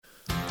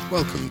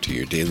Welcome to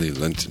your daily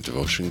Lenten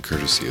devotion,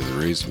 courtesy of the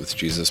Raised with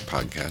Jesus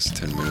podcast,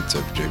 10 minutes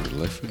every day of the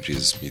life of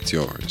Jesus meets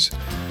yours.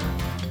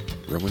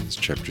 Romans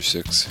chapter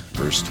 6,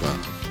 verse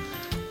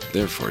 12.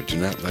 Therefore, do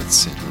not let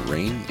sin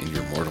reign in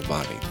your mortal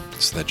body,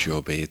 so that you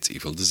obey its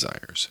evil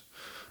desires.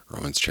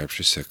 Romans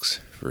chapter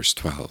 6, verse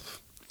 12.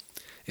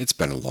 It's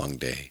been a long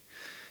day.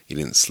 You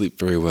didn't sleep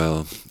very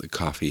well. The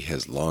coffee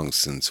has long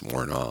since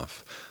worn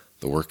off.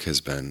 The work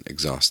has been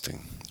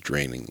exhausting,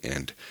 draining,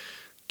 and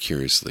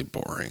curiously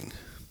boring.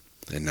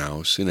 And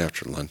now, soon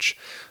after lunch,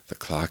 the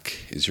clock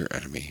is your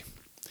enemy.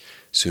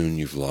 Soon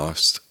you've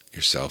lost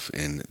yourself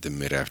in the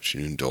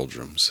mid-afternoon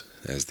doldrums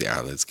as the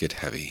eyelids get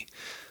heavy.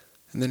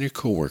 And then your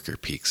coworker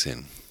peeks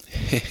in.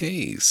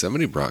 Hey,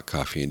 somebody brought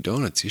coffee and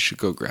donuts. You should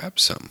go grab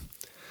some.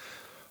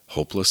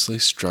 Hopelessly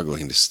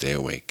struggling to stay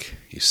awake,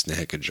 you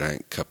snag a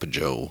giant cup of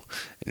joe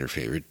and your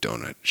favorite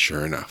donut.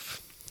 Sure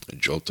enough, a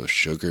jolt of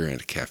sugar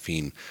and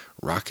caffeine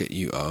rocket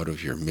you out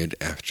of your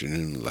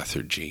mid-afternoon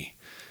lethargy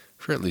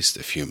for at least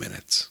a few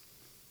minutes.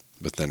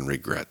 But then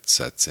regret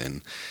sets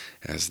in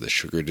as the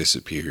sugar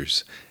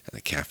disappears and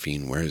the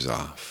caffeine wears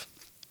off.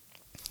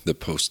 The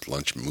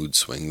post-lunch mood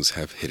swings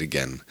have hit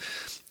again.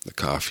 The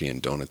coffee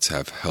and donuts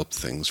have helped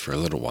things for a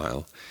little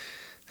while,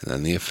 and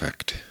then the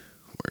effect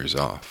wears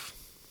off.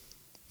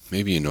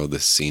 Maybe you know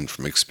this scene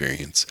from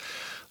experience.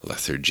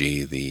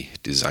 Lethargy, the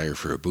desire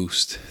for a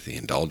boost, the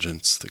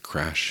indulgence, the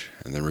crash,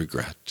 and the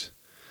regret.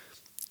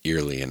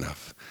 Eerily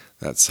enough,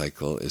 that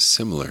cycle is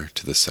similar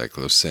to the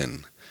cycle of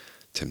sin.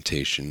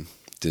 Temptation,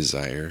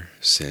 desire,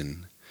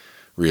 sin,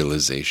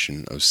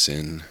 realization of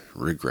sin,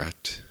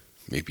 regret,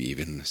 maybe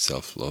even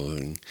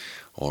self-loathing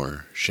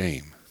or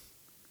shame.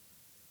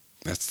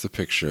 That's the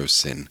picture of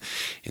sin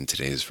in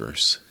today's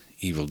verse.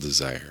 Evil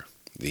desire,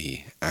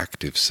 the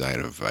active side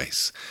of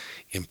vice,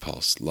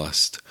 impulse,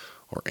 lust,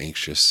 or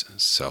anxious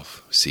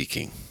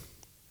self-seeking.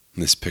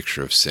 This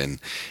picture of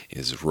sin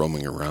is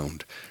roaming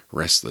around,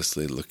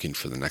 restlessly looking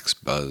for the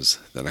next buzz,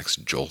 the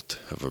next jolt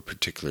of a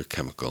particular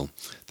chemical,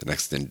 the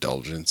next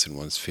indulgence in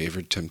one's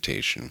favored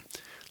temptation,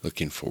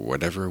 looking for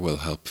whatever will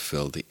help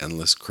fill the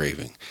endless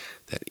craving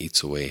that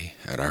eats away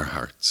at our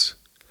hearts.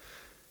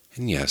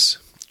 And yes,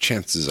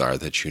 chances are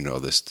that you know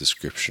this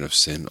description of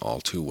sin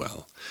all too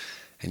well.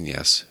 And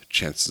yes,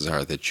 chances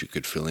are that you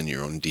could fill in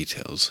your own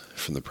details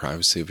from the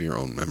privacy of your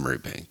own memory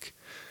bank.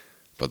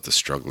 But the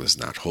struggle is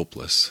not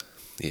hopeless.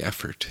 The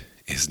effort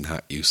is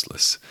not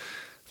useless.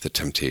 The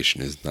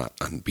temptation is not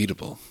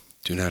unbeatable.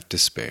 Do not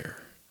despair.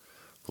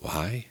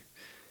 Why?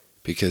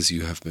 Because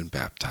you have been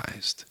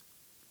baptized.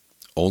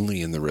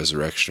 Only in the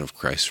resurrection of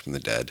Christ from the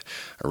dead,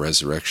 a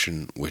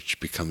resurrection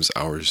which becomes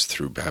ours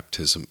through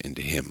baptism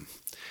into Him,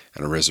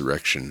 and a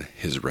resurrection,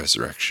 His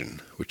resurrection,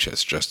 which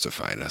has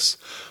justified us,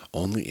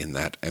 only in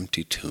that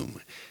empty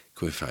tomb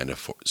can we find a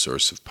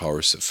source of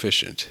power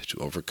sufficient to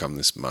overcome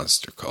this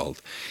monster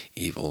called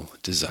evil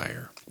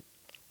desire.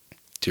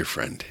 Dear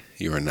friend,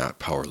 you are not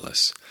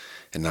powerless,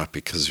 and not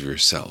because of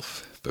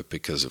yourself, but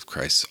because of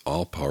Christ's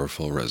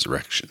all-powerful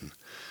resurrection.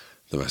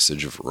 The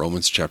message of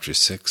Romans chapter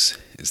 6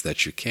 is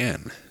that you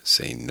can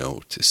say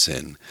no to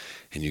sin,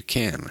 and you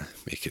can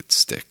make it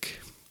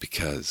stick,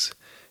 because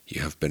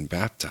you have been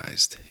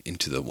baptized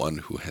into the one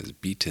who has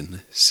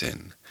beaten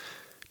sin,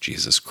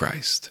 Jesus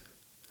Christ.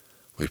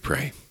 We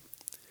pray.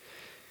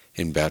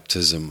 In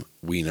baptism,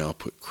 we now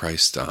put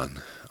Christ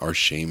on. Our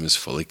shame is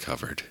fully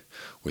covered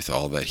with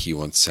all that He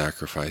once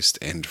sacrificed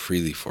and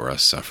freely for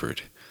us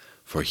suffered.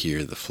 For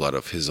here the flood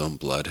of His own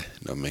blood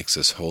now makes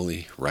us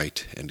holy,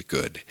 right, and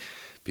good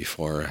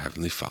before our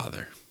Heavenly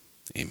Father.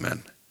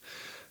 Amen.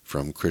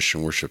 From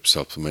Christian Worship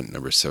Supplement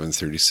number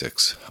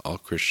 736, All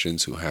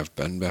Christians Who Have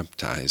Been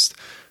Baptized,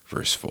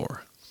 verse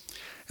 4.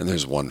 And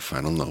there's one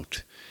final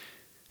note.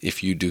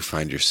 If you do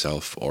find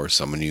yourself or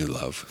someone you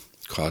love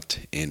caught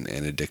in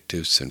an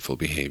addictive, sinful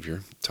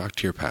behavior, talk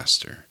to your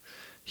pastor.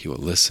 He will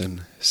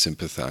listen,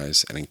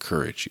 sympathize, and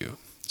encourage you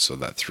so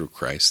that through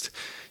Christ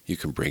you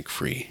can break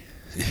free.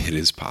 It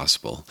is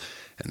possible,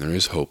 and there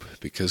is hope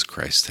because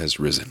Christ has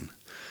risen.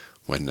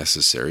 When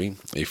necessary,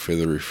 a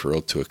further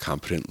referral to a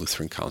competent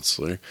Lutheran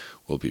counselor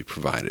will be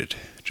provided.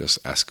 Just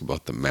ask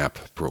about the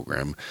MAP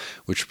program,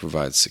 which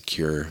provides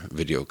secure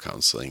video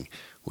counseling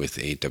with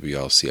a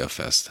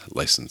WLCFS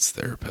licensed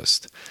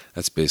therapist.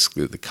 That's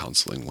basically the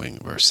counseling wing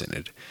of our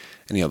synod.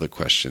 Any other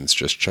questions,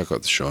 just check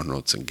out the show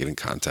notes and get in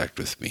contact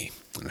with me,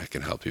 and I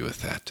can help you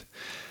with that.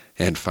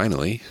 And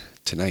finally,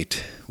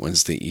 tonight,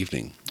 Wednesday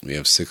evening, we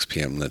have 6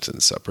 p.m. Lenten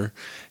supper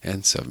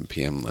and 7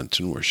 p.m.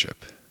 Lenten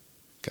worship.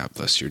 God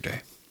bless your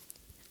day.